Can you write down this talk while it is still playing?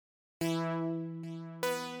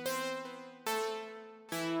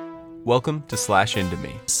Welcome to Slash Into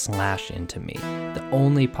Me. Slash Into Me, the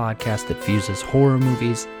only podcast that fuses horror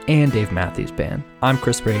movies and Dave Matthews Band. I'm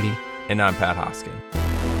Chris Brady. And I'm Pat Hoskin.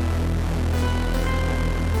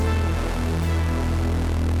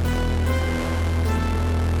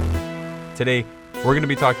 Today, we're going to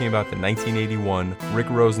be talking about the 1981 Rick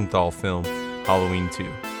Rosenthal film, Halloween 2.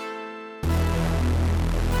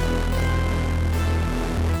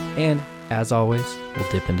 And, as always,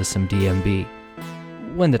 we'll dip into some DMB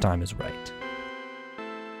when the time is right.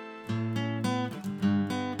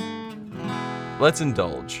 Let's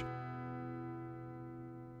indulge.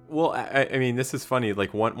 Well, I mean, this is funny.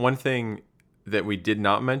 Like, one thing that we did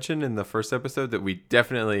not mention in the first episode that we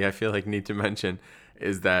definitely, I feel like, need to mention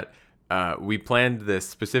is that we planned this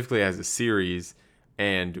specifically as a series,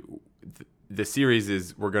 and the series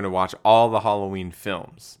is we're going to watch all the Halloween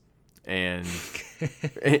films, and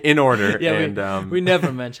in order. Yeah, and we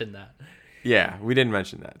never mentioned that. Yeah, we didn't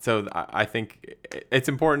mention that. So I think it's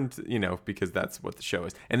important, because that's what the show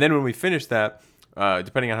is. And then when we finish that,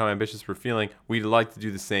 depending on how ambitious we're feeling, we'd like to do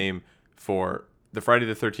the same for the Friday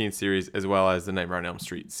the 13th series as well as the Nightmare on Elm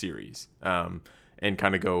Street series. And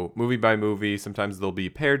kind of go movie by movie. Sometimes they'll be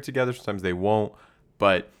paired together, sometimes they won't.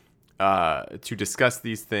 But to discuss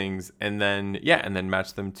these things and then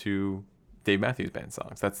match them to Dave Matthews Band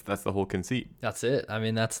songs. That's the whole conceit. That's it. I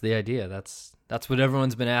mean, that's the idea. That's what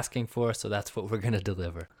everyone's been asking for, so that's what we're going to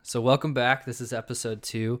deliver. So welcome back. This is episode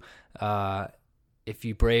 2. If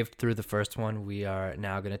you braved through the first one, we are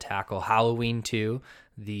now going to tackle Halloween 2,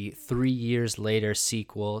 the 3 years later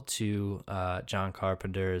sequel to John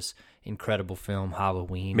Carpenter's incredible film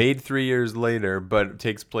Halloween. Made 3 years later, but it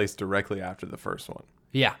takes place directly after the first one.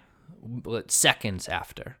 Yeah, seconds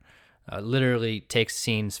after. Literally takes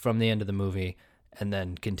scenes from the end of the movie and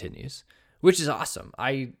then continues, which is awesome.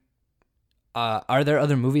 Are there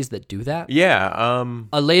other movies that do that? Yeah.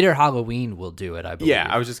 A later Halloween will do it, I believe. Yeah,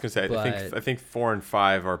 I was just gonna say. I think 4 and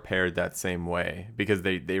 5 are paired that same way because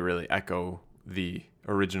they really echo the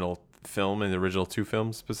original film and the original 2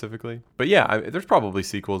 films specifically. But yeah, there's probably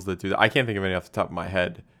sequels that do that. I can't think of any off the top of my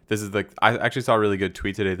head. I actually saw a really good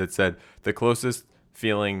tweet today that said the closest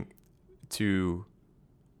feeling to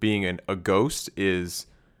being a ghost is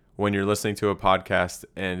when you're listening to a podcast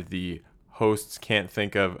and the hosts can't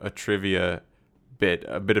think of a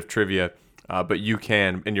bit of trivia, but you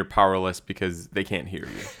can, and you're powerless because they can't hear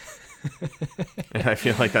you. And I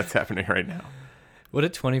feel like that's happening right now. What a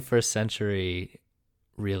 21st century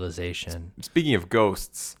realization. Speaking of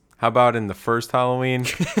ghosts, how about in the first Halloween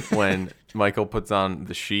when Michael puts on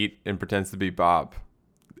the sheet and pretends to be Bob?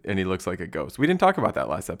 And he looks like a ghost. We didn't talk about that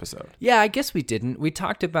last episode. Yeah, I guess we didn't. We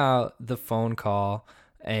talked about the phone call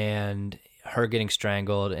and her getting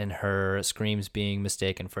strangled and her screams being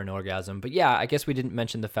mistaken for an orgasm. But yeah, I guess we didn't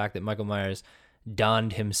mention the fact that Michael Myers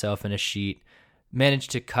donned himself in a sheet, managed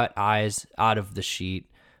to cut eyes out of the sheet,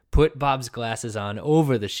 put Bob's glasses on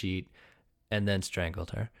over the sheet, and then strangled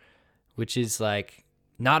her, which is like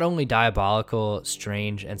not only diabolical,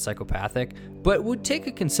 strange, and psychopathic, but would take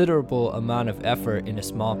a considerable amount of effort in a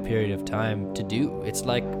small period of time to do. It's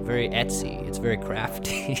like very Etsy. It's very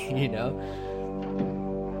crafty,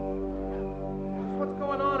 What's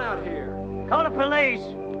going on out here? Call the police.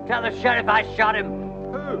 Tell the sheriff I shot him.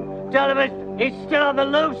 Who? Tell him he's still on the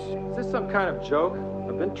loose. Is this some kind of joke?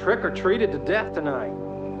 I've been trick-or-treated to death tonight.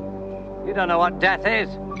 You don't know what death is.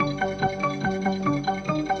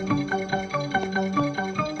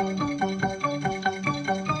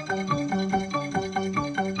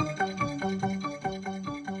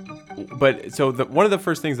 But so one of the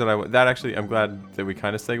first things that I'm glad that we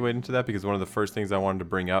kind of segued into that, because one of the first things I wanted to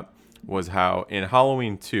bring up was how in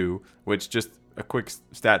Halloween 2, which just a quick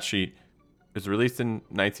stat sheet, was released in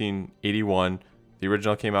 1981. The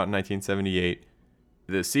original came out in 1978.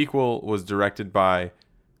 The sequel was directed by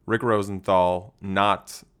Rick Rosenthal,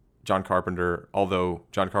 not John Carpenter, although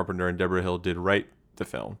John Carpenter and Deborah Hill did write the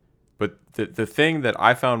film. But the thing that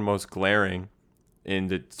I found most glaring in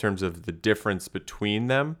terms of the difference between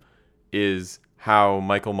them is how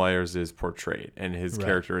Michael Myers is portrayed and his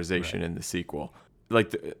characterization in the sequel.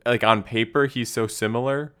 Like on paper, he's so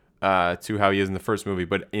similar to how he is in the first movie,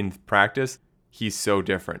 but in practice, he's so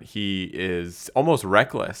different. He is almost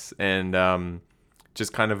reckless and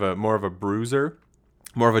just kind of more of a bruiser,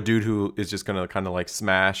 more of a dude who is just going to kind of like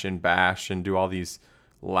smash and bash and do all these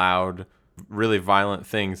loud, really violent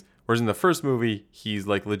things. Whereas in the first movie, he's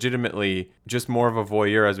like legitimately just more of a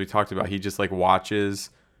voyeur, as we talked about. He just like watches.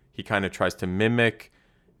 He kind of tries to mimic,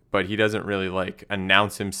 but he doesn't really like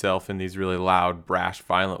announce himself in these really loud, brash,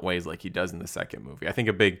 violent ways like he does in the second movie. I think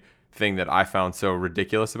a big thing that I found so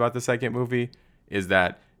ridiculous about the second movie is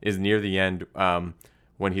near the end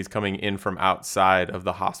when he's coming in from outside of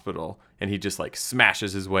the hospital and he just like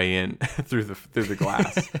smashes his way in through the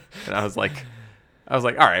glass. And I was like, all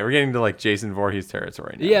right, we're getting to like Jason Voorhees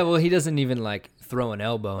territory now. Yeah, well, he doesn't even like throw an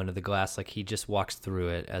elbow into the glass. Like he just walks through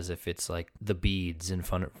it as if it's like the beads in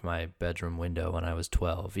front of my bedroom window when I was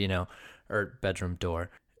 12, or bedroom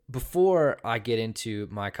door. Before I get into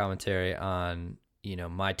my commentary on,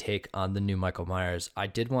 my take on the new Michael Myers, I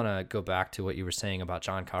did want to go back to what you were saying about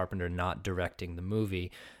John Carpenter not directing the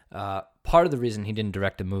movie. Part of the reason he didn't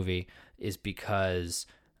direct a movie is because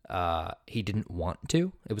he didn't want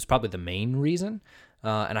to. It was probably the main reason.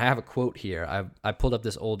 And I have a quote here. I pulled up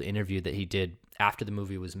this old interview that he did after the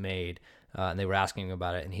movie was made, and they were asking him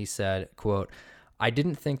about it. And he said, quote, "I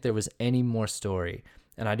didn't think there was any more story,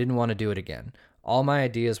 and I didn't want to do it again. All my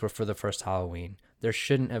ideas were for the first Halloween. There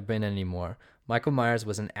shouldn't have been any more. Michael Myers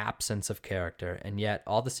was an absence of character, and yet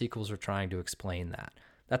all the sequels were trying to explain that.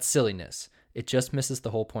 That's silliness. It just misses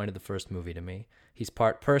the whole point of the first movie to me. He's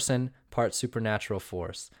part person, part supernatural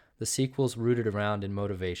force. The sequels rooted around in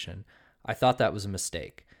motivation. I thought that was a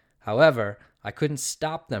mistake. However, I couldn't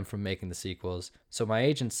stop them from making the sequels, so my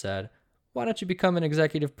agent said, 'Why don't you become an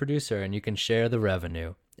executive producer and you can share the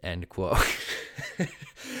revenue?'" End quote.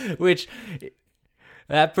 Which,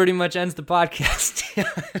 that pretty much ends the podcast.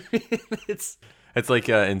 It's like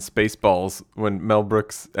in Spaceballs when Mel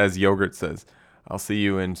Brooks as Yogurt says, "I'll see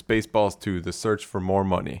you in Spaceballs 2, The Search for More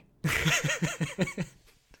Money."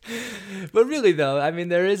 But really, though, I mean,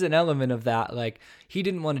 there is an element of that. Like, he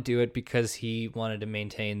didn't want to do it because he wanted to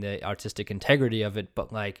maintain the artistic integrity of it,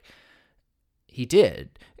 but like, he did,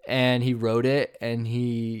 and he wrote it, and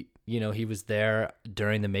he was there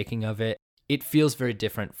during the making of it. It feels very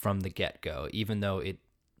different from the get-go, even though it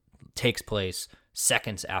takes place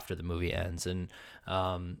seconds after the movie ends. And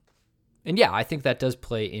yeah, I think that does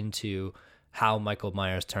play into how Michael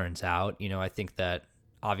Myers turns out. I think that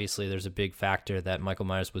obviously there's a big factor that Michael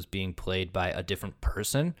Myers was being played by a different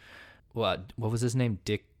person. What was his name?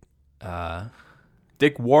 Dick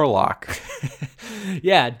Warlock.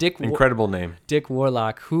 Yeah, Incredible name. Dick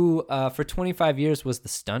Warlock, who for 25 years was the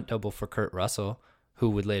stunt double for Kurt Russell, who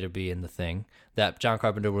would later be in The Thing, that John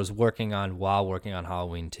Carpenter was working on while working on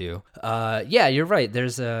Halloween 2. Yeah, you're right.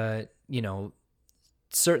 There's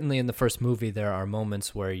certainly in the first movie, there are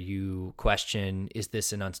moments where you question, is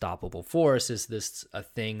this an unstoppable force? Is this a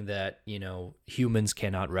thing that, humans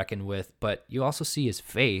cannot reckon with? But you also see his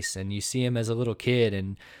face, and you see him as a little kid,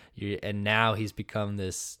 and now he's become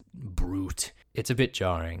this brute. It's a bit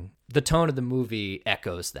jarring. The tone of the movie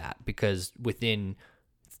echoes that, because within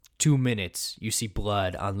 2 minutes, you see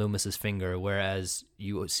blood on Loomis's finger, whereas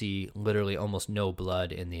you see literally almost no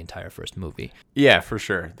blood in the entire first movie. Yeah, for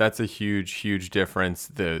sure. That's a huge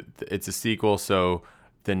difference. It's a sequel, so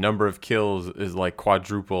the number of kills is like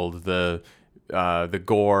quadrupled. The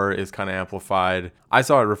gore is kind of amplified. I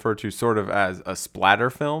saw it referred to sort of as a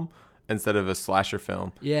splatter film instead of a slasher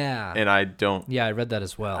film. Yeah. And I don't... Yeah, I read that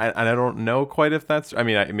as well. And I don't know quite if that's... I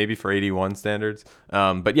mean, maybe for 81 standards.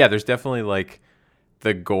 But yeah, there's definitely like...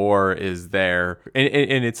 The gore is there,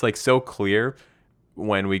 and it's like so clear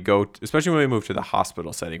when we go, especially when we move to the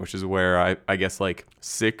hospital setting, which is where I guess like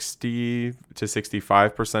 60 to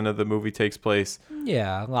 65% of the movie takes place.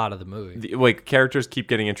 Yeah, a lot of the movie. Like characters keep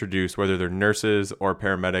getting introduced, whether they're nurses or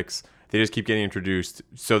paramedics, they just keep getting introduced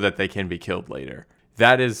so that they can be killed later.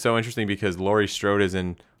 That is so interesting because Laurie Strode is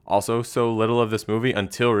in also so little of this movie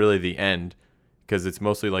until really the end, because it's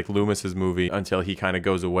mostly like Loomis's movie until he kind of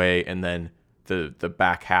goes away, and then the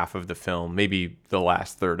back half of the film, maybe the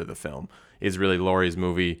last third of the film, is really Laurie's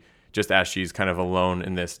movie, just as she's kind of alone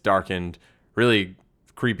in this darkened, really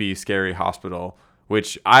creepy, scary hospital,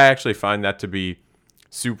 which I actually find that to be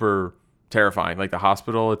super terrifying. Like the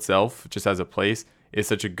hospital itself, just as a place, is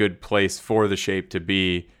such a good place for the Shape to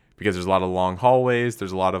be, because there's a lot of long hallways,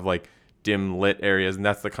 there's a lot of like dim lit areas, and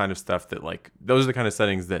that's the kind of stuff that like, those are the kind of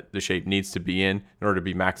settings that the Shape needs to be in order to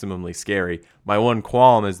be maximally scary. My one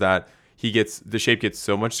qualm is that the Shape gets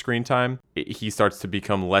so much screen time, he starts to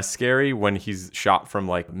become less scary when he's shot from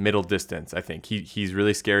like middle distance. I think he's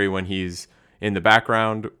really scary when he's in the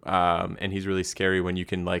background, and he's really scary when you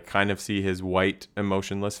can like kind of see his white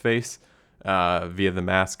emotionless face via the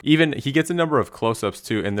mask. Even he gets a number of close-ups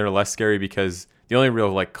too, and they're less scary because the only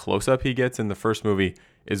real like close-up he gets in the first movie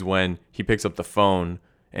is when he picks up the phone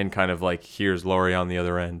and kind of like hears Laurie on the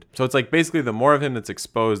other end. So it's like basically the more of him that's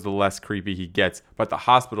exposed, the less creepy he gets. But the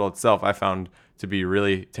hospital itself I found to be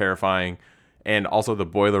really terrifying, and also the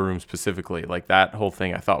boiler room specifically. Like that whole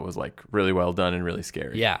thing I thought was like really well done and really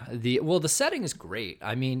scary. Yeah, the setting is great.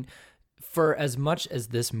 I mean, for as much as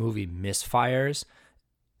this movie misfires,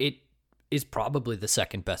 it is probably the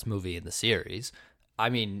second best movie in the series. I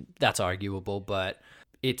mean, that's arguable, but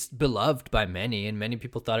it's beloved by many, and many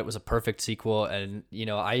people thought it was a perfect sequel. And, you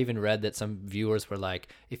know, I even read that some viewers were like,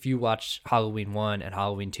 if you watch Halloween 1 and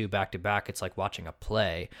Halloween 2 back to back, it's like watching a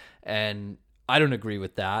play. And I don't agree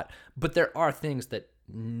with that, but there are things that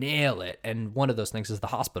nail it. And one of those things is the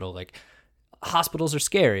hospital. Like, hospitals are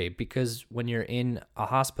scary because when you're in a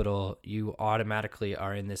hospital, you automatically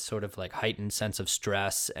are in this sort of like heightened sense of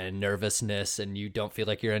stress and nervousness, and you don't feel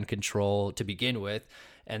like you're in control to begin with.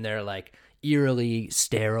 And they're like eerily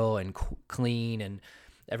sterile and clean, and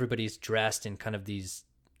everybody's dressed in kind of these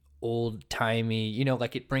old timey, you know,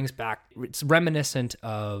 like it brings back, it's reminiscent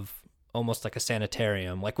of almost like a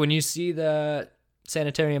sanitarium. Like when you see the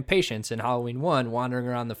sanitarium patients in Halloween 1 wandering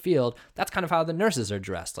around the field, that's kind of how the nurses are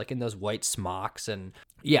dressed, like in those white smocks. And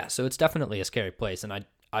yeah, so it's definitely a scary place. And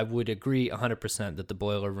I would agree 100% that the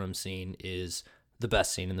boiler room scene is the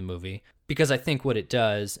best scene in the movie, because I think what it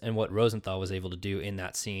does and what Rosenthal was able to do in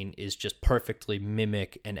that scene is just perfectly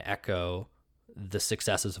mimic and echo the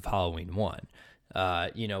successes of Halloween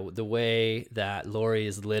 1. You know, the way that Laurie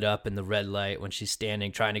is lit up in the red light when she's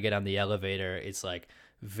standing trying to get on the elevator, it's like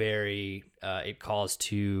very, it calls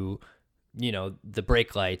to, you know, the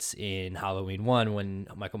brake lights in Halloween 1 when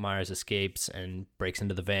Michael Myers escapes and breaks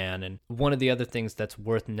into the van. And one of the other things that's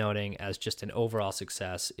worth noting as just an overall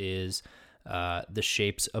success is the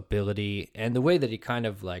Shape's ability and the way that he kind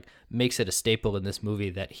of like makes it a staple in this movie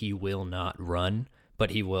that he will not run, but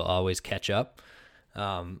he will always catch up.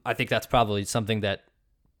 I think that's probably something that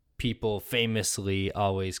people famously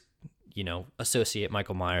always, you know, associate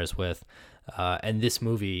Michael Myers with. And this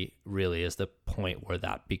movie really is the point where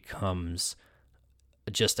that becomes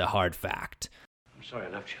just a hard fact. I'm sorry I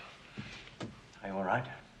left you. Are you all right?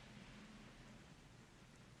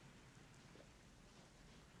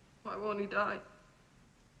 Why won't he die?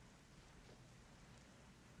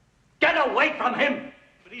 Get away from him!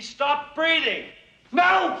 But he stopped breathing.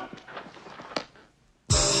 No!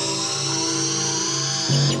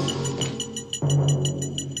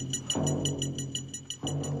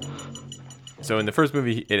 So in the first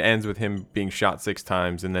movie, it ends with him being shot 6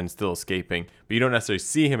 times and then still escaping. But you don't necessarily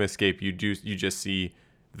see him escape. You just see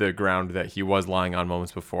the ground that he was lying on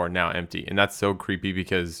moments before now empty. And that's so creepy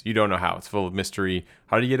because you don't know how. It's full of mystery.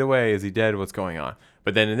 How did he get away? Is he dead? What's going on?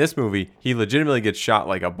 But then in this movie, he legitimately gets shot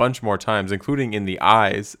like a bunch more times, including in the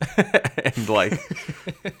eyes. And like,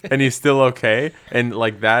 and he's still okay. And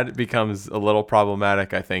like that becomes a little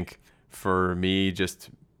problematic, I think, for me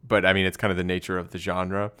but I mean, it's kind of the nature of the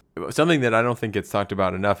genre. Something that I don't think gets talked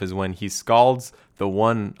about enough is when he scalds the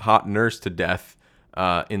one hot nurse to death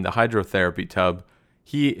in the hydrotherapy tub.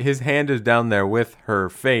 His hand is down there with her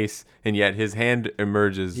face, and yet his hand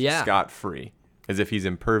emerges scot-free, as if he's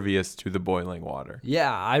impervious to the boiling water.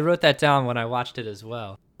 Yeah, I wrote that down when I watched it as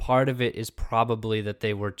well. Part of it is probably that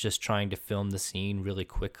they were just trying to film the scene really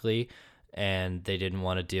quickly, and they didn't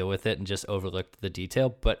want to deal with it and just overlooked the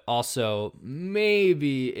detail. But also,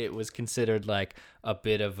 maybe it was considered like a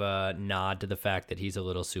bit of a nod to the fact that he's a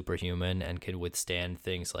little superhuman and can withstand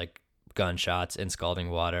things like gunshots and scalding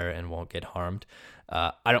water and won't get harmed.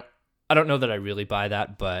 I don't know that I really buy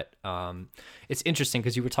that, but it's interesting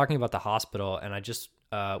because you were talking about the hospital, and I just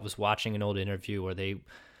was watching an old interview where they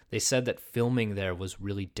said that filming there was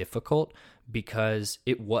really difficult because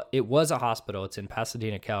it was a hospital. It's in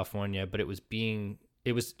Pasadena, California, but it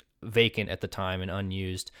was vacant at the time and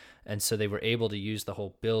unused, and so they were able to use the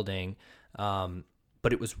whole building,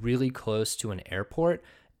 but it was really close to an airport,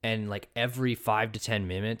 and like every 5 to 10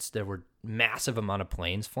 minutes there were massive amount of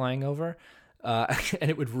planes flying over. And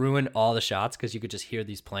it would ruin all the shots because you could just hear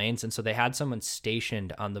these planes. And so they had someone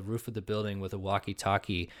stationed on the roof of the building with a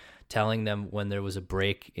walkie-talkie telling them when there was a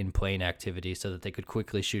break in plane activity so that they could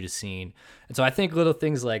quickly shoot a scene. And so I think little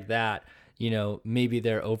things like that, you know, maybe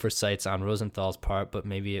they're oversights on Rosenthal's part, but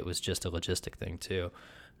maybe it was just a logistic thing too.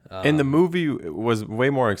 And the movie was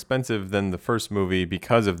way more expensive than the first movie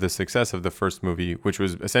because of the success of the first movie, which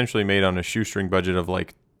was essentially made on a shoestring budget of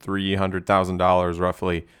like $300,000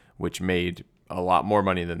 roughly, which made a lot more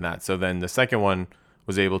money than that. So then the second one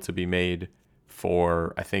was able to be made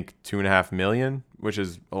for, I think, $2.5 million, which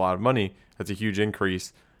is a lot of money. That's a huge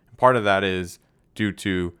increase. Part of that is due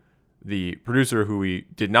to the producer who we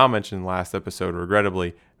did not mention last episode,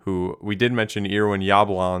 regrettably, who we did mention Irwin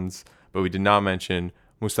Yablans, but we did not mention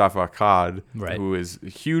Mustafa Akkad, right, who is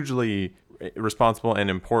hugely responsible and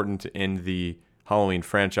important in the Halloween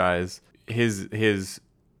franchise. His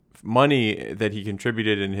money that he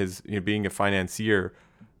contributed in his being a financier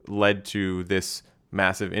led to this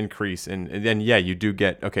massive increase. And then, yeah, you do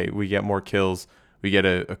get, we get more kills. We get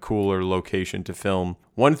a cooler location to film.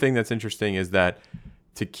 One thing that's interesting is that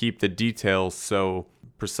to keep the details so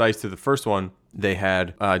precise to the first one, they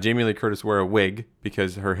had Jamie Lee Curtis wear a wig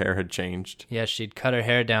because her hair had changed. Yeah, she'd cut her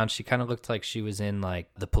hair down. She kind of looked like she was in like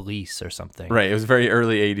The Police or something. Right. It was a very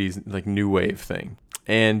early 80s, like new wave thing.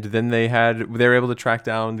 And then they were able to track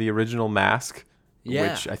down the original mask,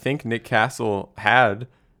 which I think Nick Castle had.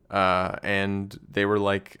 And they were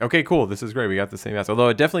like, okay, cool. This is great. We got the same mask. Although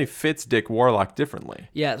it definitely fits Dick Warlock differently.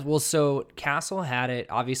 Yeah. Well, so Castle had it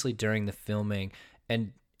obviously during the filming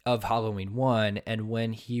of Halloween 1. And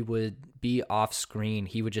when he would be off screen,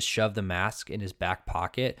 he would just shove the mask in his back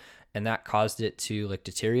pocket. And that caused it to like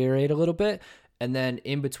deteriorate a little bit. And then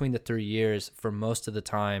in between the 3 years, for most of the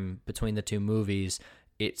time between the two movies,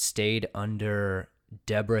 it stayed under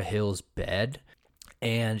Deborah Hill's bed.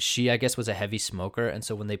 And she, I guess, was a heavy smoker. And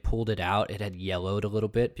so when they pulled it out, it had yellowed a little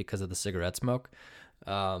bit because of the cigarette smoke.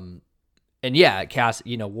 And yeah,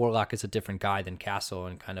 Warlock is a different guy than Castle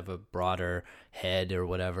and kind of a broader head or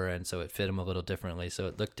whatever. And so it fit him a little differently. So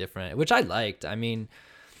it looked different, which I liked. I mean,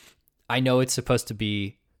 I know it's supposed to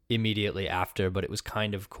be immediately after, but it was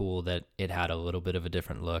kind of cool that it had a little bit of a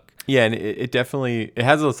different look. Yeah, and it definitely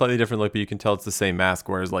has a slightly different look, but you can tell it's the same mask,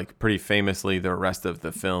 whereas like pretty famously the rest of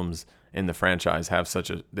the films in the franchise have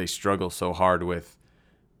they struggle so hard with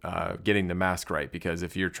getting the mask right, because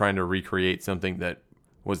if you're trying to recreate something that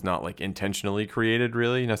was not like intentionally created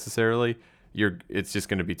really necessarily, it's just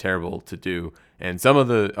going to be terrible to do. And some of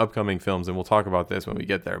the upcoming films, and we'll talk about this when we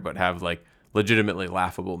get there, but have like legitimately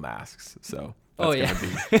laughable masks. So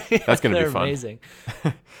that's going to be fun. Amazing.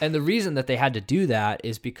 And the reason that they had to do that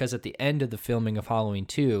is because at the end of the filming of Halloween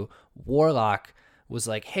 2, Warlock was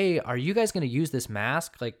like, hey, are you guys going to use this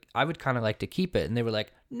mask? Like, I would kind of like to keep it. And they were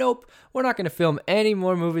like, nope, we're not going to film any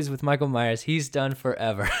more movies with Michael Myers. He's done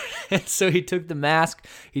forever. And so he took the mask,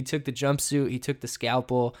 he took the jumpsuit, he took the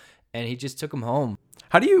scalpel, and he just took him home.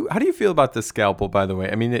 How do you feel about the scalpel, by the way?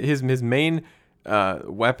 I mean, his main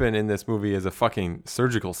weapon in this movie is a fucking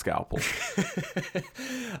surgical scalpel.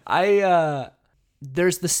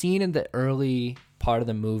 There's the scene in the early part of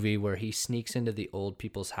the movie where he sneaks into the old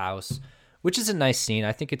people's house, which is a nice scene.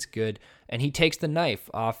 I think it's good. And he takes the knife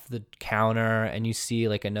off the counter, and you see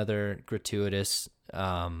like another gratuitous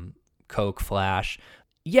Coke flash.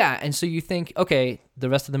 Yeah, and so you think, okay, the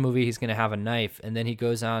rest of the movie he's going to have a knife, and then he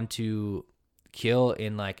goes on to kill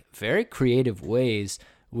in like very creative ways,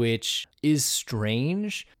 which is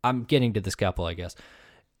strange. I'm getting to the scalpel, I guess.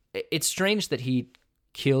 It's strange that he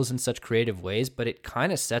kills in such creative ways, but it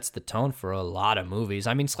kind of sets the tone for a lot of movies.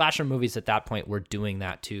 I mean, slasher movies at that point were doing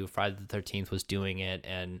that too. Friday the 13th was doing it,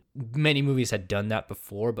 and many movies had done that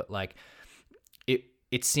before, but like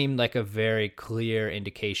it seemed like a very clear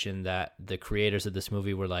indication that the creators of this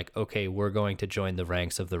movie were like, okay, we're going to join the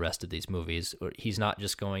ranks of the rest of these movies. He's not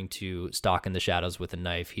just going to stalk in the shadows with a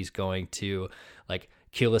knife. He's going to like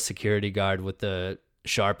kill a security guard with the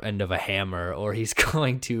sharp end of a hammer, or he's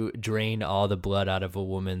going to drain all the blood out of a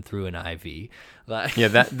woman through an IV. Yeah,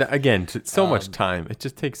 that again, so much time. It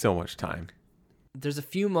just takes so much time. There's a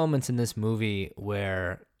few moments in this movie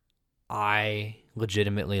where I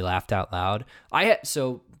legitimately laughed out loud.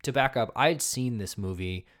 So to back up, I had seen this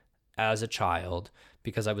movie as a child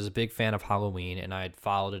because I was a big fan of Halloween, and I had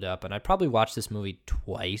followed it up, and I probably watched this movie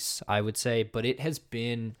twice, I would say, but it has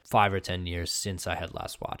been 5 or 10 years since I had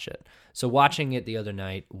last watched it. So watching it the other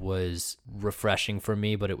night was refreshing for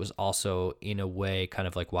me, but it was also in a way kind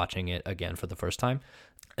of like watching it again for the first time.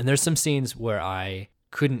 And there's some scenes where I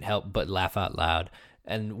couldn't help but laugh out loud.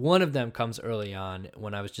 And one of them comes early on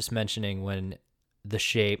when I was just mentioning when the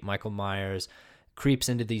Shape, Michael Myers, creeps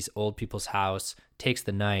into these old people's house, takes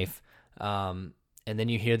the knife, and then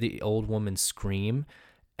you hear the old woman scream,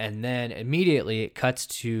 and then immediately it cuts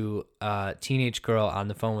to a teenage girl on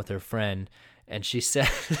the phone with her friend, and she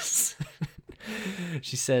says,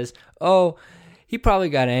 oh, he probably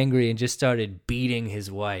got angry and just started beating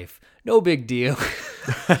his wife. No big deal.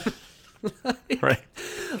 Right.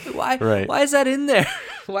 Why? Right. Why is that in there?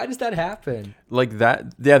 Why does that happen? Like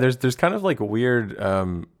that? Yeah. There's kind of like weird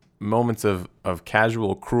moments of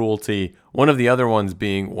casual cruelty. One of the other ones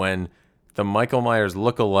being when the Michael Myers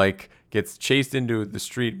lookalike gets chased into the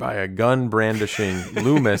street by a gun brandishing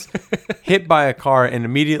Loomis, hit by a car, and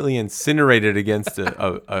immediately incinerated against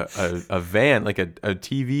a van, like a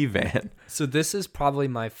TV van. So this is probably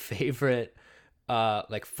my favorite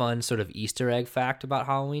like fun sort of Easter egg fact about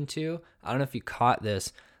Halloween 2. I don't know if you caught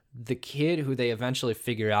this. The kid who they eventually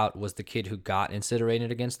figure out was the kid who got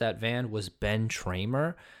incinerated against that van was Ben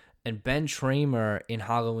Tramer. And Ben Tramer in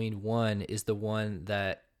Halloween 1 is the one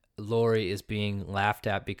that Laurie is being laughed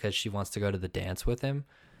at because she wants to go to the dance with him.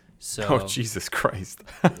 So Oh, Jesus Christ.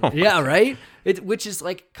 yeah, right? Which is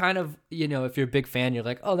like kind of, if you're a big fan, you're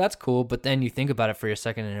like, oh, that's cool. But then you think about it for a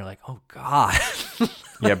second and you're like, oh, God.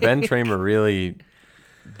 Yeah, Ben Tramer really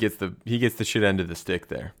gets the shit end of the stick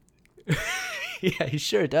there. Yeah, he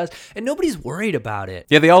sure does. And nobody's worried about it.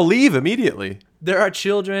 Yeah, they all leave immediately. There are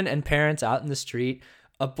children and parents out in the street.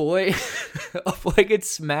 A boy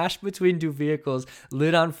gets smashed between two vehicles,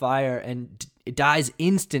 lit on fire, and it dies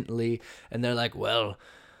instantly. And they're like, well,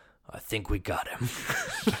 I think we got him.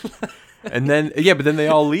 And then, but then they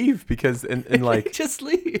all leave because, and like, just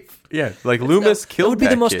leave. yeah, like Loomis killed It would be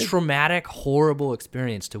the most kid. traumatic, horrible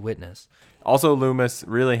experience to witness. Also, Loomis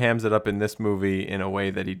really hams it up in this movie in a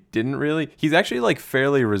way that he didn't really. He's actually like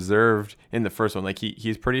fairly reserved in the first one. Like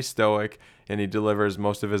he's pretty stoic and he delivers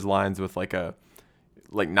most of his lines with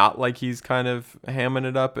not like he's kind of hamming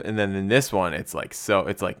it up. And then in this one, it's like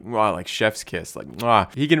wow, like chef's kiss. Like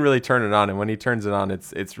he can really turn it on, and when he turns it on,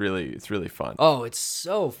 it's really fun. Oh, it's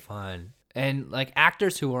so fun. And like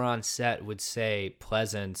actors who were on set would say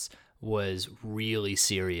Pleasance was really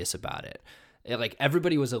serious about it. Like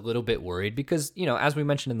everybody was a little bit worried because, as we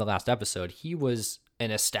mentioned in the last episode, he was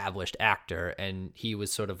an established actor and he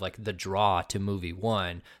was sort of like the draw to movie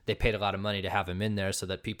one. They paid a lot of money to have him in there so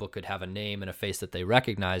that people could have a name and a face that they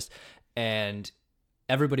recognized. And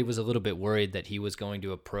everybody was a little bit worried that he was going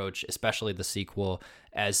to approach, especially the sequel,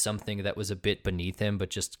 as something that was a bit beneath him, but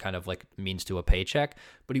just kind of like means to a paycheck.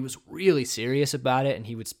 But he was really serious about it. And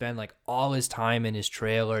he would spend like all his time in his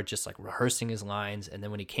trailer, just like rehearsing his lines. And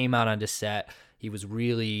then when he came out onto set, he was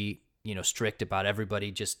really, strict about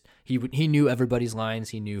everybody. Just, he knew everybody's lines.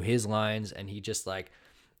 He knew his lines. And he just like,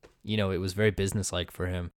 it was very businesslike for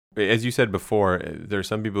him. As you said before, there are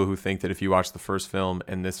some people who think that if you watch the first film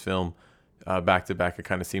and this film back to back, it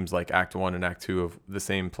kind of seems like Act 1 and Act 2 of the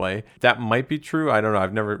same play. That might be true. I don't know.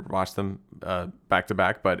 I've never watched them back to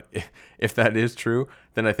back, but if that is true,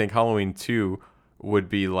 then I think Halloween 2 would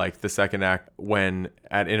be like the second act when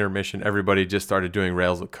at intermission everybody just started doing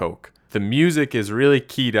rails of coke. The music is really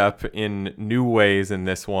keyed up in new ways in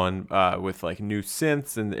this one with like new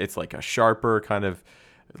synths, and it's like a sharper kind of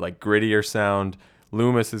like grittier sound.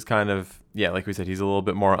 Loomis is kind of, like we said, he's a little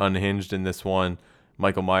bit more unhinged in this one.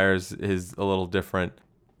 Michael Myers is a little different.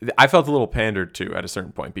 I felt a little pandered to at a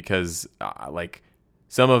certain point because like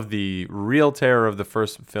some of the real terror of the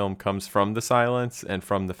first film comes from the silence and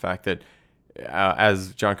from the fact that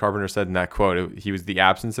as John Carpenter said in that quote, he was the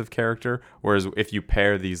absence of character. Whereas if you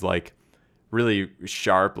pair these like really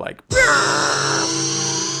sharp, like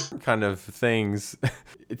kind of things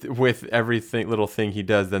with everything little thing he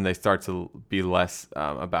does, then they start to be less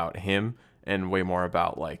about him and way more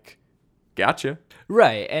about like, gotcha.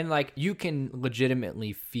 Right. And like you can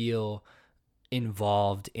legitimately feel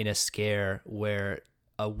involved in a scare where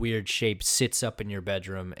a weird shape sits up in your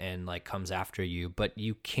bedroom and like comes after you, but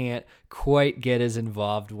you can't quite get as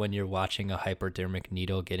involved when you're watching a hypodermic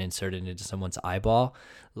needle get inserted into someone's eyeball.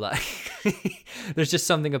 Like there's just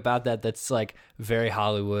something about that that's like very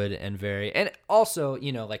Hollywood and also,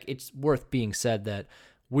 like it's worth being said that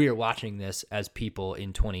we're watching this as people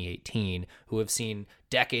in 2018 who have seen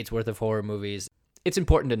decades worth of horror movies. It's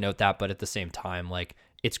important to note that, but at the same time, like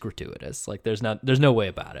it's gratuitous. Like there's no way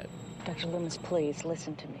about it. Dr. Loomis, please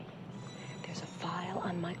listen to me. There's a file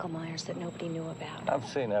on Michael Myers that nobody knew about. I've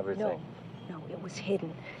seen everything. No, it was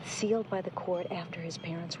hidden, sealed by the court after his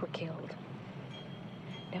parents were killed.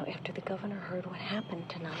 Now, after the governor heard what happened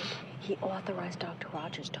tonight, he authorized Dr.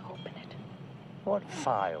 Rogers to open it. What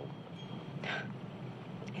file?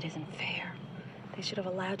 It isn't fair. They should have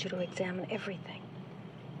allowed you to examine everything.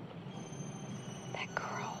 That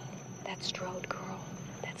girl, that Strode girl,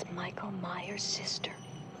 that's Michael Myers' sister.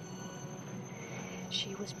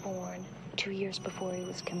 She was born 2 years before he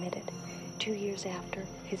was committed. 2 years after,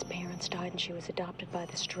 his parents died and she was adopted by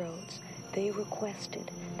the Strodes. They requested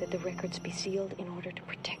that the records be sealed in order to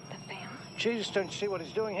protect the family. Jesus, don't you see what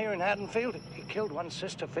he's doing here in Haddonfield? He killed one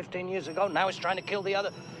sister 15 years ago. Now he's trying to kill the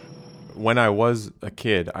other. When I was a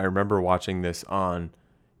kid, I remember watching this on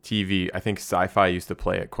TV. I think Sci-Fi used to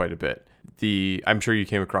play it quite a bit. I'm sure you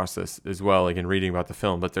came across this as well, like in reading about the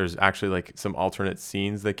film, but there's actually like some alternate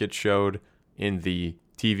scenes that get showed in the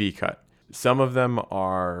TV cut. Some of them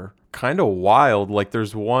are kind of wild. Like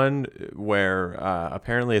there's one where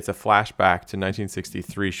apparently it's a flashback to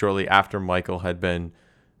 1963, shortly after Michael had been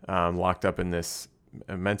locked up in this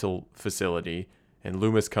mental facility, and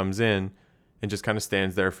Loomis comes in and just kind of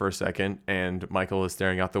stands there for a second, and Michael is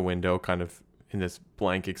staring out the window kind of in this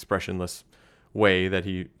blank, expressionless way that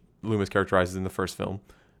Loomis characterizes in the first film.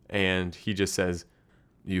 And he just says,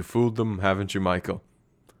 "You fooled them, haven't you, Michael?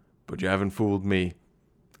 But you haven't fooled me."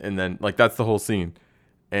 And then, like, that's the whole scene.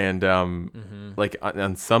 And like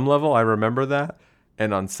on some level, I remember that.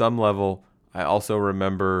 And on some level, I also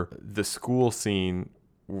remember the school scene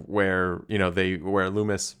where, where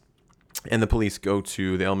Loomis and the police go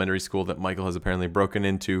to the elementary school that Michael has apparently broken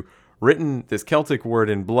into, written this Celtic word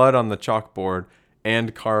in blood on the chalkboard,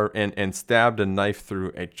 and stabbed a knife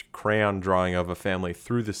through a crayon drawing of a family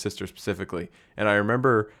through the sister specifically. And I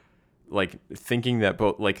remember thinking that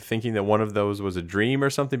one of those was a dream or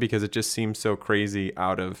something, because it just seems so crazy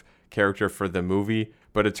out of character for the movie.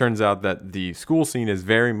 But it turns out that the school scene is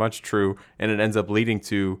very much true, and it ends up leading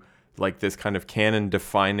to like this kind of canon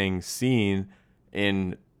defining scene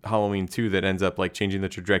in Halloween 2 that ends up like changing the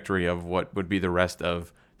trajectory of what would be the rest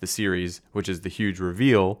of the series, which is the huge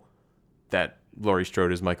reveal that Laurie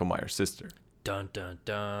Strode is Michael Myers' sister. Dun, dun,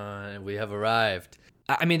 dun. We have arrived.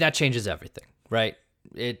 I mean, that changes everything, right?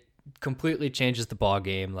 It completely changes the ball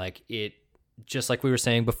game. Like, it, just like we were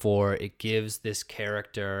saying before, it gives this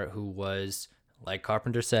character who was, like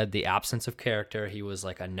Carpenter said, the absence of character. He was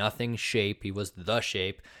like a nothing shape. He was the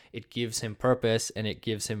shape. It gives him purpose, and it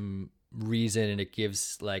gives him reason, and it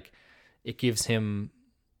gives him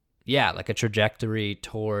like a trajectory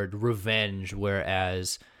toward revenge,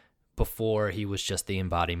 whereas before he was just the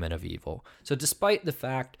embodiment of evil. So despite the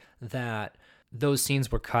fact that those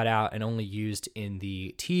scenes were cut out and only used in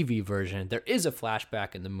the TV version, there is a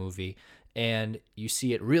flashback in the movie, and you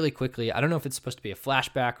see it really quickly. I don't know if it's supposed to be a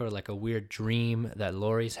flashback or like a weird dream that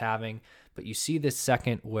Laurie's having, but you see this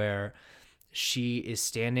second where she is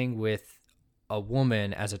standing with a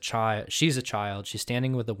woman as a child. She's a child. She's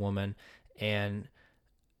standing with a woman, and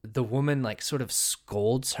the woman like sort of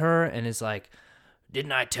scolds her and is like,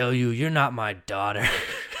 "Didn't I tell you you're not my daughter?"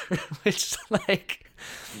 Which, like,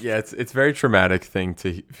 yeah, it's a very traumatic thing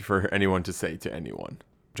for anyone to say to anyone.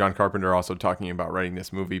 John Carpenter, also talking about writing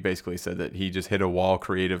this movie, basically said that he just hit a wall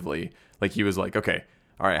creatively. Like, he was like, okay,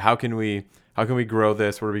 all right, how can we grow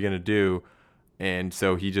this? What are we gonna do? And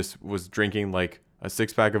so he just was drinking like a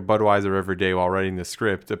 6-pack of Budweiser every day while writing the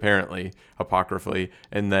script, apparently, apocryphally.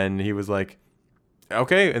 And then he was like,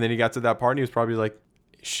 okay. And then he got to that part and he was probably like,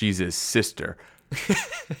 she's his sister.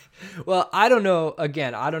 Well, I don't know.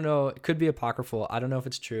 Again, I don't know. It could be apocryphal. I don't know if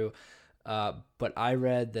it's true. But I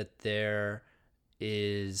read that there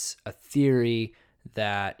is a theory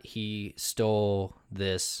that he stole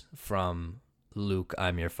this from Luke,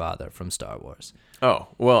 I'm your father, from Star Wars. Oh,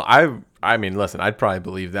 well, I mean, listen, I'd probably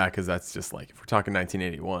believe that, because that's just like, if we're talking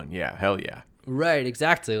 1981, yeah, hell yeah. Right,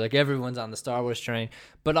 exactly. Like, everyone's on the Star Wars train.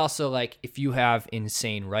 But also, like, if you have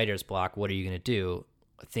insane writer's block, what are you going to do?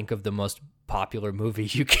 Think of the most popular movie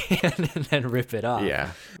you can and then rip it off.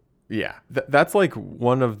 Yeah. That's like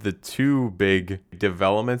one of the two big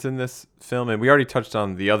developments in this film. And we already touched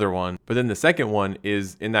on the other one. But then the second one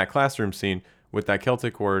is in that classroom scene with that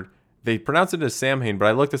Celtic word. They pronounce it as Samhain, but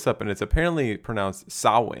I looked this up and it's apparently pronounced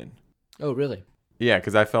Samhain. Oh, really? Yeah,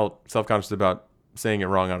 because I felt self-conscious about saying it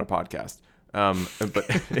wrong on a podcast. But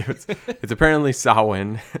it's apparently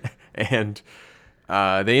Samhain. And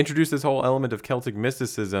they introduced this whole element of Celtic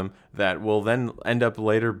mysticism that will then end up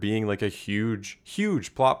later being like a huge,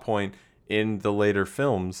 huge plot point in the later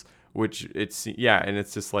films, which and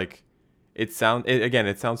it's just like, it sounds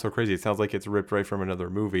so crazy. It sounds like it's ripped right from another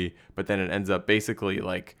movie, but then it ends up basically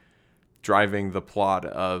like driving the plot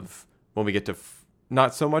of when we get to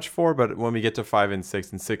not so much 4, but when we get to 5 and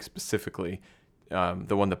 6, and 6 specifically,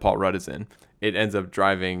 the one that Paul Rudd is in, it ends up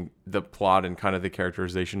driving the plot and kind of the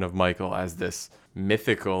characterization of Michael as this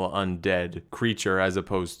mythical undead creature, as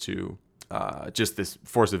opposed to just this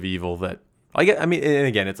force of evil that I mean, and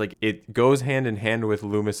again, it's like it goes hand in hand with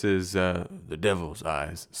Loomis's the devil's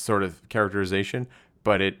eyes sort of characterization,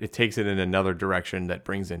 but it takes it in another direction that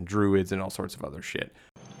brings in druids and all sorts of other shit.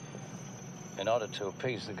 In order to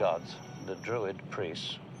appease the gods, the druid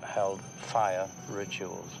priests held fire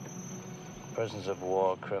rituals. Prisoners of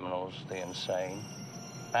war, criminals, the insane,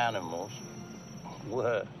 animals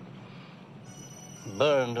were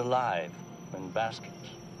burned alive in baskets.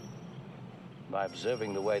 By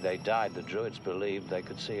observing the way they died, the druids believed they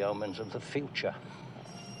could see omens of the future.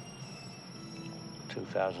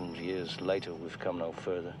 2,000 years later, we've come no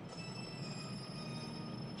further.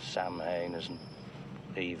 Samhain isn't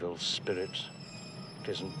evil spirits. It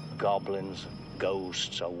isn't goblins,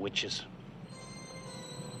 ghosts, or witches.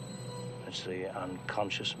 It's the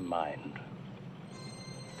unconscious mind.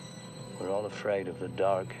 We're all afraid of the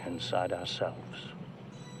dark inside ourselves.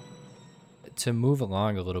 To move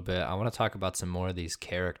along a little bit, I want to talk about some more of these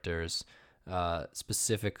characters,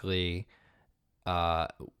 specifically,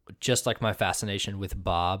 just like my fascination with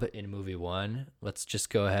Bob in movie 1. Let's just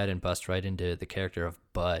go ahead and bust right into the character of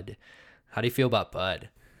Bud. How do you feel about Bud?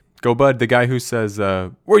 Go Bud, the guy who says,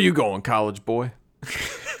 where you going, college boy?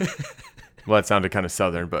 Well, that sounded kind of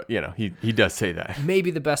Southern, but, you know, he does say that.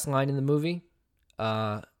 Maybe the best line in the movie,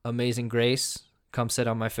 Amazing Grace, come sit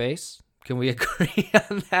on my face. Can we agree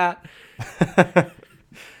on that?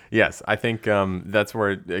 Yes, I think that's where,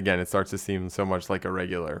 again, it starts to seem so much like a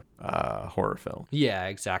regular horror film. Yeah,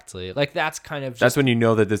 exactly. Like, that's kind of just, That's when you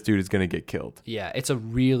know that this dude is going to get killed. yeah, it's a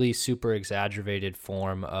really super exaggerated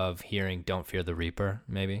form of hearing Don't Fear the Reaper,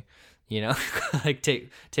 maybe. You know, like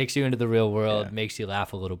takes you into the real world, makes you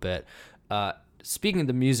laugh a little bit. Speaking of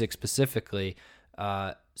the music specifically,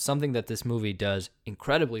 something that this movie does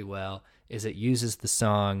incredibly well is it uses the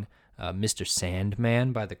song Mr.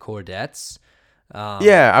 Sandman by the Chordettes.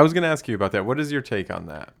 Yeah, I was going to ask you about that. What is your take on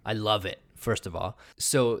that? I love it, first of all.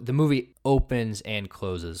 So the movie opens and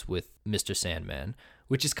closes with Mr. Sandman,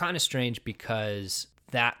 which is kind of strange because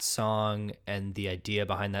that song and the idea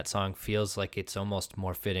behind that song feels like it's almost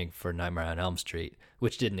more fitting for Nightmare on Elm Street,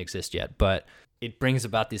 which didn't exist yet, but it brings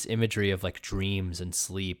about this imagery of like dreams and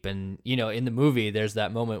sleep. And, you know, in the movie, there's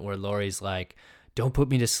that moment where Laurie's like, don't put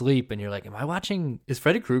me to sleep. And you're like, am I watching, is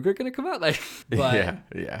Freddy Krueger going to come out? Like, but,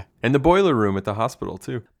 yeah. And the boiler room at the hospital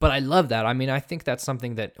too. But I love that. I mean, I think that's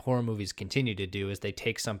something that horror movies continue to do is they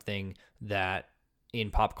take something that in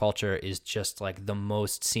pop culture is just like the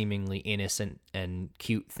most seemingly innocent and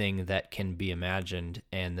cute thing that can be imagined,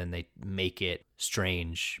 and then they make it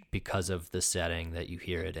strange because of the setting that you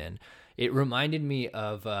hear it in. It reminded me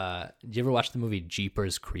of, did you ever watch the movie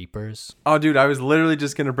Jeepers Creepers? Oh, dude, I was literally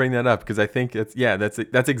just going to bring that up because I think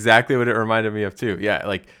that's exactly what it reminded me of too. Yeah,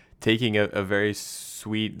 like taking a very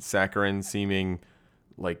sweet, saccharine seeming,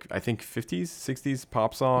 like I think 50s, 60s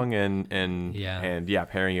pop song and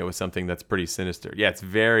pairing it with something that's pretty sinister. Yeah, it's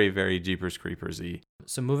very, very Jeepers Creepers-y.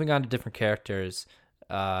 So moving on to different characters,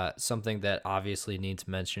 something that obviously needs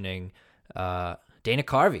mentioning, Dana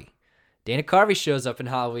Carvey. Dana Carvey shows up in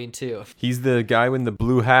Halloween 2. He's the guy with the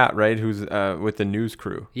blue hat, right? Who's with the news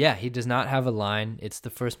crew. Yeah, he does not have a line. It's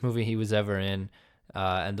the first movie he was ever in.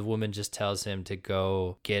 And the woman just tells him to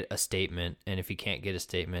go get a statement. And if he can't get a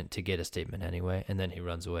statement, to get a statement anyway. And then he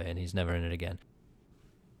runs away and he's never in it again.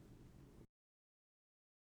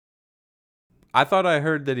 I thought I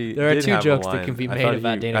heard that he There are did two have jokes a that line. can be I made thought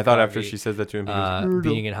about Dana I thought Carvey, after she says that to him, he goes,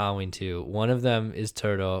 being in Halloween 2. One of them is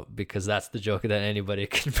Turtle, because that's the joke that anybody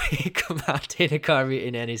can make about Dana Carvey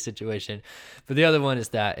in any situation. But the other one is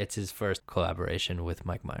that it's his first collaboration with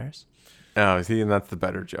Mike Myers. Oh, see, and that's the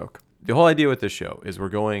better joke. The whole idea with this show is we're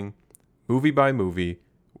going movie by movie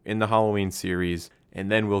in the Halloween series, and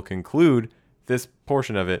then we'll conclude this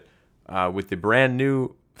portion of it with the brand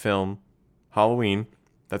new film, Halloween,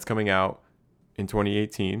 that's coming out in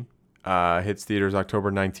 2018. Hits theaters October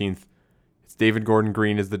 19th. It's David Gordon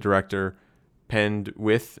Green is the director, penned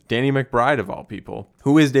with Danny McBride of all people,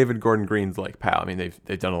 who is David Gordon Green's like pal. I mean,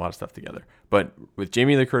 they've done a lot of stuff together. But with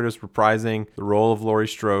Jamie Lee Curtis reprising the role of Laurie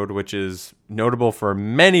Strode, which is notable for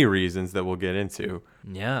many reasons that we'll get into.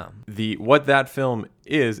 Yeah. What that film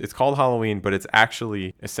is, it's called Halloween, but it's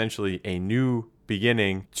actually essentially a new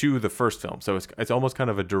beginning to the first film. So it's almost kind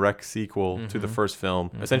of a direct sequel to the first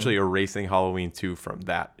film, essentially erasing Halloween 2 from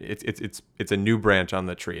that. It's a new branch on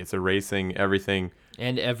the tree. It's erasing everything.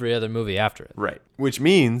 And every other movie after it. Right. Which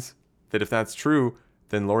means that if that's true,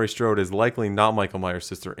 then Laurie Strode is likely not Michael Myers'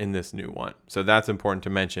 sister in this new one. So that's important to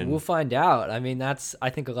mention. We'll find out. I mean, I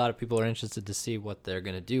think a lot of people are interested to see what they're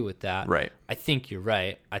going to do with that. Right. I think you're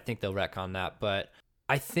right. I think they'll retcon that. But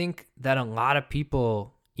I think that a lot of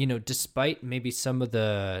people, you know, despite maybe some of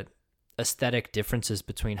the aesthetic differences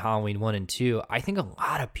between Halloween 1 and 2, I think a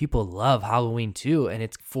lot of people love Halloween 2. And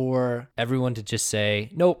it's for everyone to just say,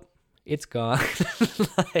 nope, it's gone.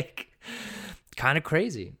 Like, kind of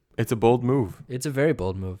crazy. It's a bold move. It's a very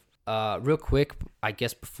bold move. Real quick, I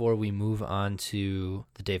guess before we move on to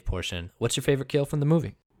the Dave portion, what's your favorite kill from the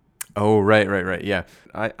movie? Oh, right. Yeah.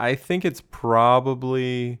 I think it's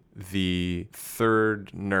probably the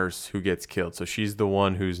third nurse who gets killed. So she's the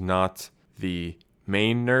one who's not the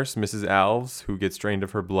main nurse, Mrs. Alves, who gets drained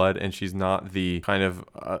of her blood, and she's not the kind of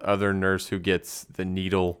other nurse who gets the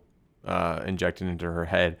needle injected into her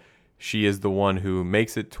head. She is the one who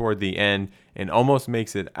makes it toward the end and almost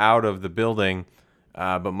makes it out of the building,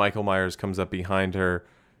 but Michael Myers comes up behind her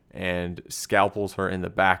and scalpels her in the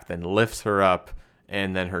back, then lifts her up,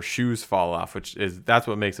 and then her shoes fall off, that's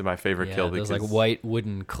what makes it my favorite kill. Those like white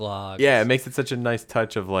wooden clogs. Yeah, it makes it such a nice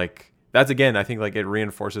touch of like, that's again, I think like it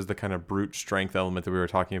reinforces the kind of brute strength element that we were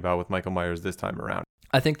talking about with Michael Myers this time around.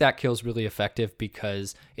 I think that kill's really effective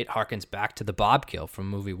because it harkens back to the Bob kill from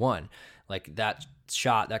movie 1. Like that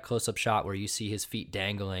shot, that close-up shot where you see his feet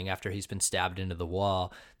dangling after he's been stabbed into the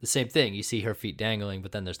wall. The same thing, you see her feet dangling,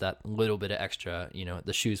 but then there's that little bit of extra,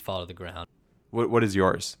 the shoes fall to the ground. What is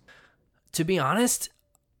yours? To be honest,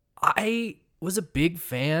 I was a big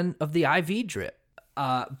fan of the IV drip.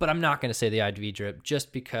 But I'm not going to say the IV drip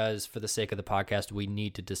just because for the sake of the podcast, we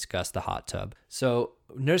need to discuss the hot tub. So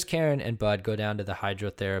Nurse Karen and Bud go down to the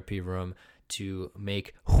hydrotherapy room to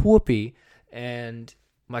make whoopee, and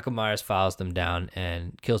Michael Myers follows them down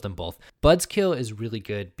and kills them both. Bud's kill is really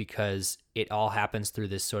good because it all happens through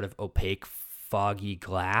this sort of opaque, foggy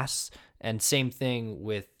glass. And same thing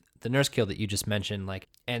with the nurse kill that you just mentioned,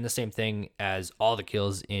 and the same thing as all the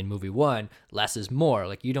kills in movie 1, less is more.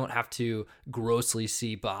 Like, you don't have to grossly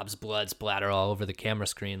see Bob's blood splatter all over the camera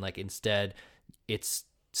screen. Like, instead, it's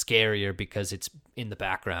scarier because it's in the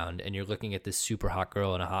background and you're looking at this super hot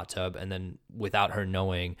girl in a hot tub, and then without her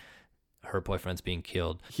knowing, her boyfriend's being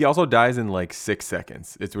killed. He also dies in 6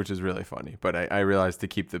 seconds, which is really funny. But I realized to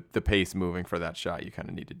keep the pace moving for that shot, you kind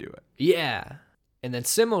of need to do it. Yeah. And then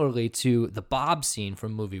similarly to the Bob scene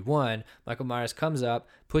from movie 1, Michael Myers comes up,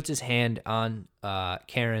 puts his hand on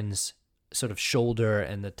Karen's sort of shoulder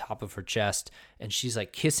and the top of her chest, and she's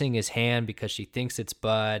kissing his hand because she thinks it's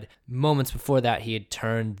Bud. Moments before that, he had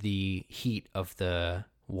turned the heat of the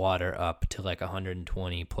water up to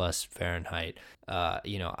 120 plus Fahrenheit.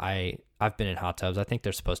 I've been in hot tubs. I think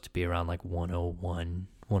they're supposed to be around 101,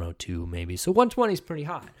 102 maybe. So 120 is pretty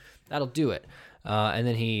hot. That'll do it. And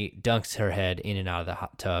then he dunks her head in and out of the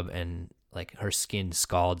hot tub, and her skin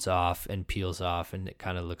scalds off and peels off, and it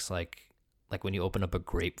kind of looks like when you open up a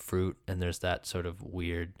grapefruit and there's that sort of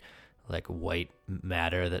weird white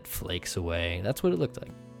matter that flakes away. That's what it looked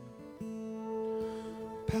like.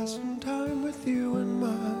 Passing time with you in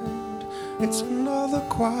mind, it's another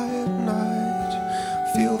quiet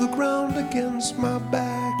night. Feel the ground against my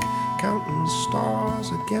back, counting stars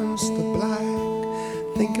against the black.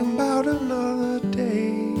 Thinking about another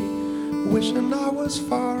day, wishing I was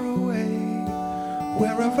far away.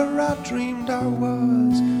 Wherever I dreamed I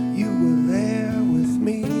was, you were there with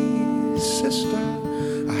me. Sister,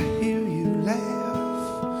 I hear you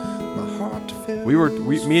laugh, my heart fills.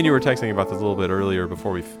 Me and you were texting about this a little bit earlier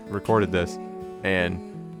before we recorded this, and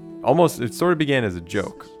it sort of began as a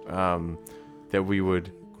joke that we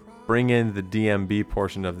would bring in the DMB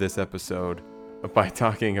portion of this episode by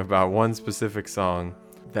talking about one specific song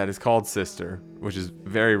that is called Sister, which is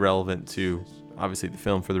very relevant to, obviously, the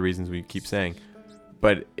film for the reasons we keep saying.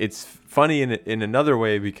 But it's funny in another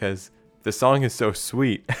way because the song is so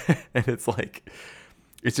sweet. And it's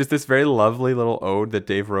just this very lovely little ode that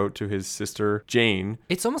Dave wrote to his sister, Jane.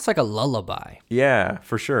 It's almost like a lullaby. Yeah,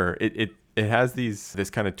 for sure. It has this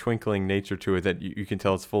kind of twinkling nature to it that you can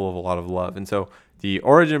tell it's full of a lot of love. And so the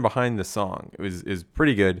origin behind the song is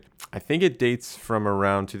pretty good. I think it dates from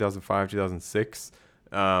around 2005, 2006,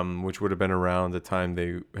 which would have been around the time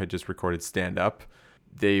they had just recorded Stand Up.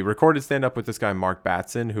 They recorded Stand Up with this guy, Mark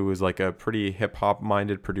Batson, who was a pretty hip-hop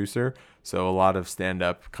minded producer. So a lot of Stand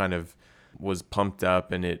Up kind of was pumped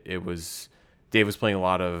up, and Dave was playing a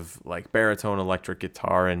lot of baritone electric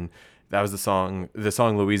guitar, and that was the song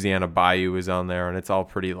Louisiana Bayou is on there, and it's all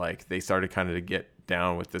pretty they started kind of to get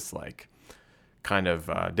down with this kind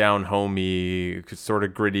of down homey, sort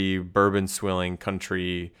of gritty, bourbon swilling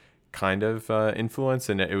country kind of influence,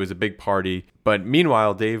 and it was a big party. But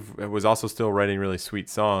meanwhile, Dave was also still writing really sweet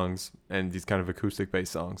songs and these kind of acoustic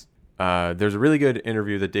based songs. There's a really good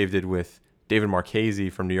interview that Dave did with David Marchese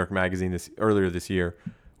from New York Magazine earlier this year,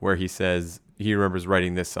 where he says he remembers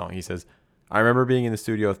writing this song. He says, "I remember being in the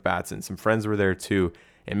studio with Batson. Some friends were there too,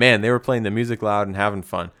 and man, they were playing the music loud and having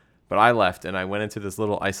fun. But I left and I went into this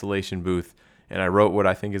little isolation booth, and I wrote what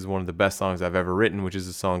I think is one of the best songs I've ever written, which is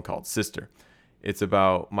a song called Sister. It's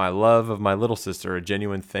about my love of my little sister, a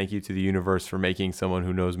genuine thank you to the universe for making someone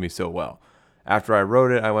who knows me so well. After I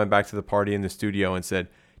wrote it, I went back to the party in the studio and said,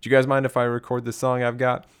 do you guys mind if I record this song I've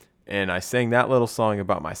got? And I sang that little song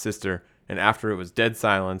about my sister, and after it was dead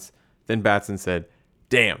silence, then Batson said,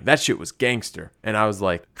 damn, that shit was gangster. And I was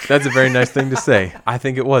like, that's a very nice thing to say. I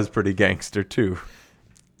think it was pretty gangster too.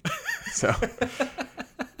 So,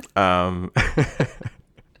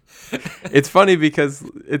 it's funny because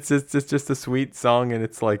it's just a sweet song, and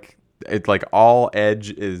it's all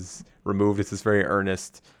edge is removed. It's this very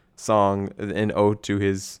earnest song, an ode to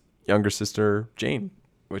his younger sister Jane,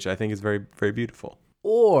 which I think is very, very beautiful.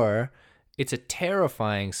 Or it's a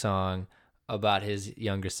terrifying song about his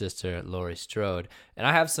younger sister Laurie Strode. And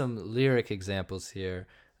I have some lyric examples here.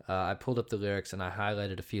 I pulled up the lyrics and I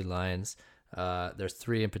highlighted a few lines. There's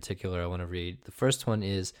 3 in particular I want to read. The first one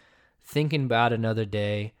is, thinking about another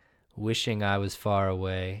day, wishing I was far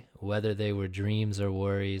away, whether they were dreams or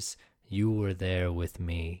worries, you were there with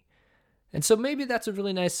me. And so maybe that's a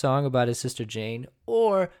really nice song about his sister Jane,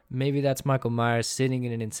 or maybe that's Michael Myers sitting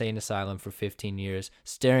in an insane asylum for 15 years,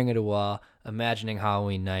 staring at a wall, imagining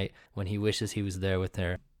Halloween night when he wishes he was there with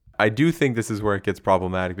her. I do think this is where it gets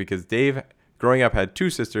problematic because Dave, growing up, had 2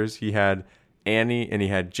 sisters. He had Annie and he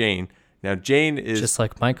had Jane. Now, Jane is... Just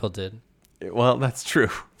like Michael did. Well, that's true.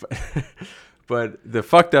 But the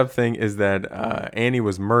fucked up thing is that Annie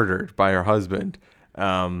was murdered by her husband.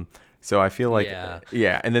 So I feel like,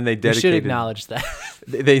 yeah. And then they dedicated. We should acknowledge that.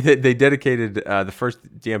 they dedicated the first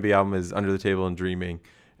DMB album is Under the Table and Dreaming,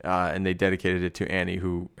 and they dedicated it to Annie,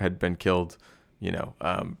 who had been killed,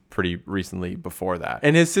 pretty recently before that.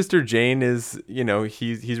 And his sister Jane is,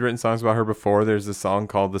 he's written songs about her before. There's a song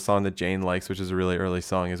called "The Song That Jane Likes," which is a really early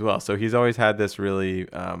song as well. So he's always had this really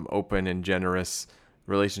open and generous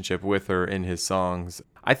relationship with her in his songs.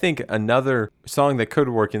 I think another song that could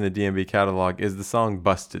work in the DMB catalog is the song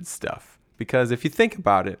 "Busted Stuff," because if you think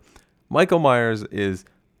about it, Michael Myers is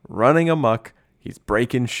running amok, he's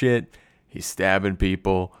breaking shit, he's stabbing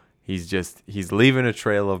people, he's leaving a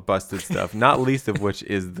trail of busted stuff, not least of which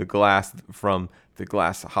is the glass from the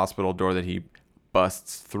glass hospital door that he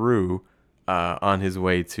busts through on his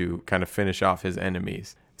way to kind of finish off his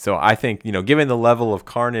enemies. So I think, given the level of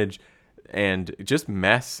carnage and just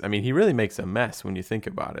mess. I mean, he really makes a mess when you think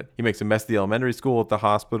about it. He makes a mess at the elementary school, at the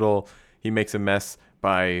hospital. He makes a mess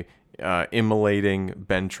by immolating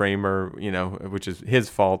Ben Tramer, which is his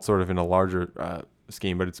fault sort of in a larger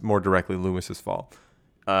scheme, but it's more directly Loomis's fault.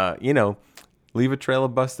 Leave a trail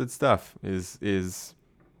of busted stuff is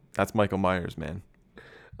that's Michael Myers, man.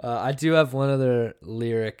 I do have one other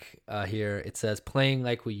lyric here. It says, playing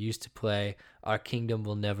like we used to play, our kingdom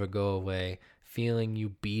will never go away. Feeling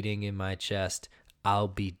you beating in my chest, I'll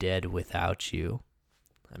be dead without you.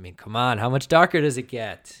 I mean, come on, how much darker does it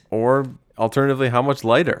get? Or alternatively, how much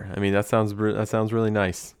lighter? I mean, that sounds really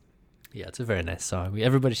nice. Yeah, it's a very nice song.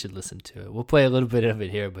 Everybody should listen to it. We'll play a little bit of it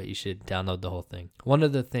here, but you should download the whole thing. One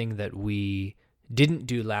other thing that we didn't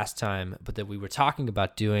do last time, but that we were talking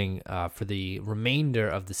about doing for the remainder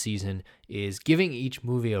of the season is giving each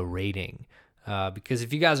movie a rating. Because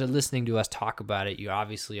if you guys are listening to us talk about it, you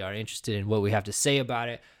obviously are interested in what we have to say about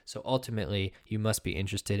it. So ultimately, you must be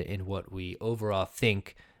interested in what we overall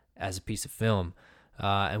think as a piece of film.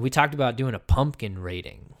 And we talked about doing a pumpkin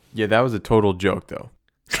rating. Yeah, that was a total joke, though.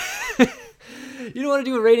 You don't want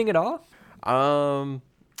to do a rating at all?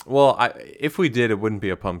 Well, if we did, it wouldn't be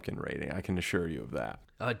a pumpkin rating. I can assure you of that.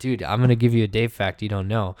 Oh, dude, I'm going to give you a Dave fact you don't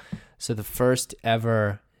know. So the first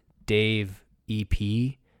ever Dave EP,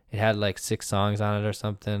 it had like 6 songs on it or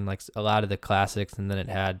something, like a lot of the classics, and then it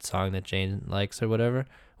had Song That Jane Likes or whatever.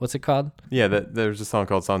 What's it called? Yeah, there's a song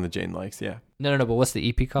called Song That Jane Likes, yeah. No, but what's the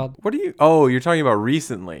EP called? You're talking about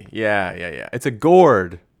recently. Yeah. It's a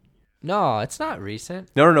gourd. No, it's not recent.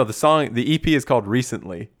 No, the EP is called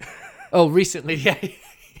Recently. Oh, Recently, yeah.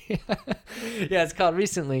 Yeah, it's called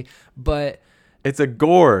Recently, but... It's a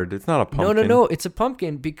gourd. It's not a pumpkin. No, it's a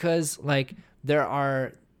pumpkin because, like, there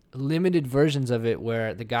are limited versions of it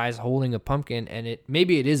where the guy's holding a pumpkin, and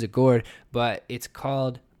maybe it is a gourd, but it's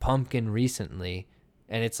called Pumpkin Recently,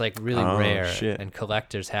 and it's, like, really rare, and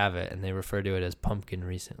collectors have it, and they refer to it as Pumpkin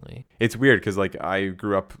Recently. It's weird because, like, I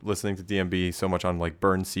grew up listening to DMB so much on, like,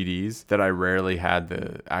 burned CDs that I rarely had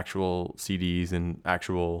the actual CDs and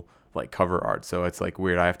actual... like cover art, so it's like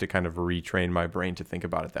weird. I have to kind of retrain my brain to think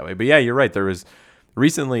about it that way. But yeah, you're right. There was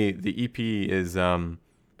recently the EP is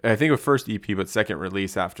I think a first EP but second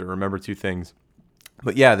release after Remember Two Things.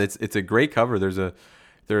 But yeah, it's a great cover. There's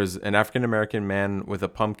an African American man with a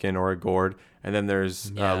pumpkin or a gourd, and then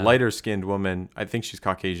there's a lighter skinned woman. I think she's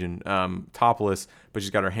Caucasian, topless, but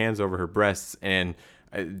she's got her hands over her breasts, and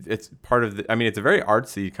it's part of it's a very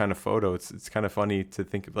artsy kind of photo. It's kind of funny to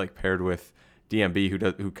think of, like, paired with DMB,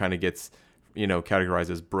 who kind of gets, categorized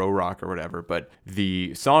as bro rock or whatever. But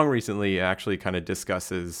the song Recently actually kind of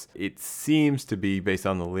discusses, it seems to be based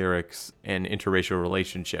on the lyrics, an interracial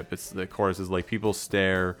relationship. It's the chorus is like, people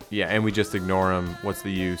stare, and we just ignore them. What's the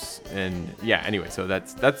use? And anyway, so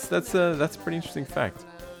that's a pretty interesting fact.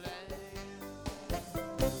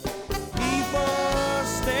 People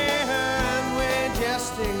stare and we're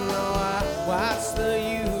jesting, Lord. What's the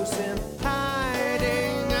use in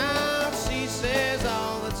hiding out? She says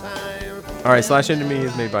all the time. All right, Slash Into Me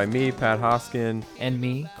is made by me, Pat Hoskin. And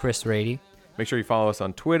me, Chris Rady. Make sure you follow us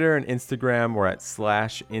on Twitter and Instagram. We're at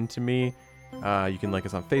 /IntoMe. You can like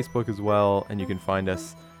us on Facebook as well, and you can find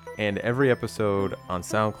us and every episode on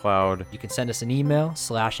SoundCloud. You can send us an email,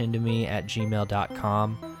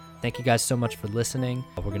 slashintome@gmail.com. Thank you guys so much for listening.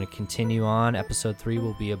 We're going to continue on. Episode 3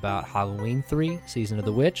 will be about Halloween 3, Season of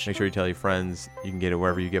the Witch. Make sure you tell your friends. You can get it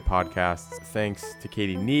wherever you get podcasts. Thanks to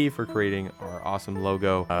Katie Nee for creating our awesome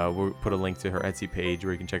logo. We'll put a link to her Etsy page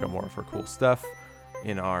where you can check out more of her cool stuff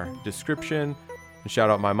in our description. And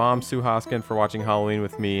shout out my mom, Sue Hoskin, for watching Halloween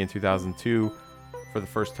with me in 2002 for the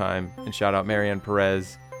first time. And shout out Marianne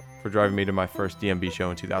Perez for driving me to my first DMB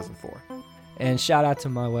show in 2004. And shout out to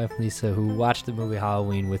my wife, Lisa, who watched the movie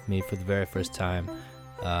Halloween with me for the very first time.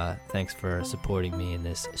 Thanks for supporting me in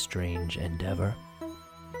this strange endeavor.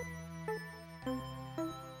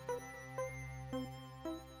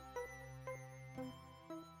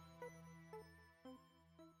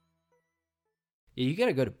 Yeah, you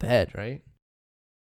gotta go to bed, right?